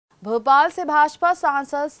भोपाल से भाजपा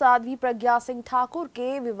सांसद साध्वी प्रज्ञा सिंह ठाकुर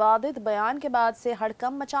के विवादित बयान के बाद से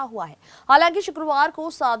हड़कंप मचा हुआ है। हालांकि शुक्रवार को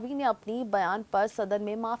साध्वी ने अपनी बयान पर सदन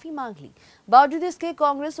में माफी मांग ली। बावजूद इसके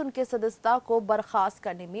कांग्रेस उनके सदस्यता को बर्खास्त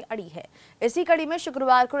करने में अड़ी है। इसी कड़ी में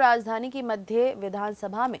शुक्रवार को राजधानी की मध्य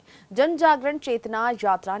विधानसभा में जन जागरण चेतना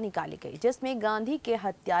यात्रा निकाली गई, जिसमें गांधी के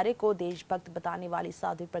हत्यारे को देशभक्त बताने वाली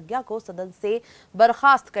साध्वी प्रज्ञा को सदन से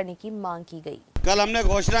बर्खास्त करने की मांग की गई। कल हमने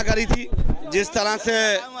घोषणा करी थी, जिस तरह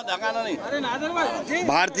से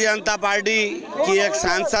भारतीय जनता पार्टी की एक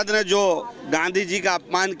सांसद ने जो गांधी जी का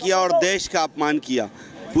अपमान किया और देश का अपमान किया,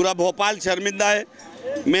 पूरा भोपाल शर्मिंदा है।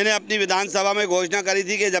 मैंने अपनी विधानसभा में घोषणा करी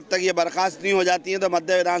थी कि जब तक ये बर्खास्त नहीं हो जाती है तो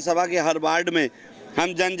मध्य विधानसभा के हर वार्ड में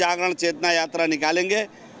हम जन जागरण चेतना यात्रा निकालेंगे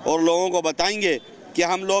और लोगों को बताएंगे कि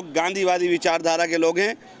हम लोग गांधीवादी विचारधारा के लोग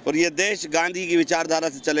हैं और ये देश गांधी की विचारधारा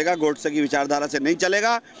से चलेगा, गोडसे की विचारधारा से नहीं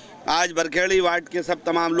चलेगा। आज बरखेड़ी वार्ड के सब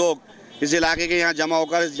तमाम लोग इस इलाके के यहाँ जमा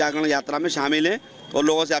होकर इस जागरण यात्रा में शामिल हैं और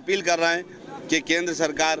लोगों से अपील कर रहे हैं कि केंद्र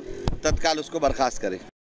सरकार तत्काल उसको बर्खास्त करे।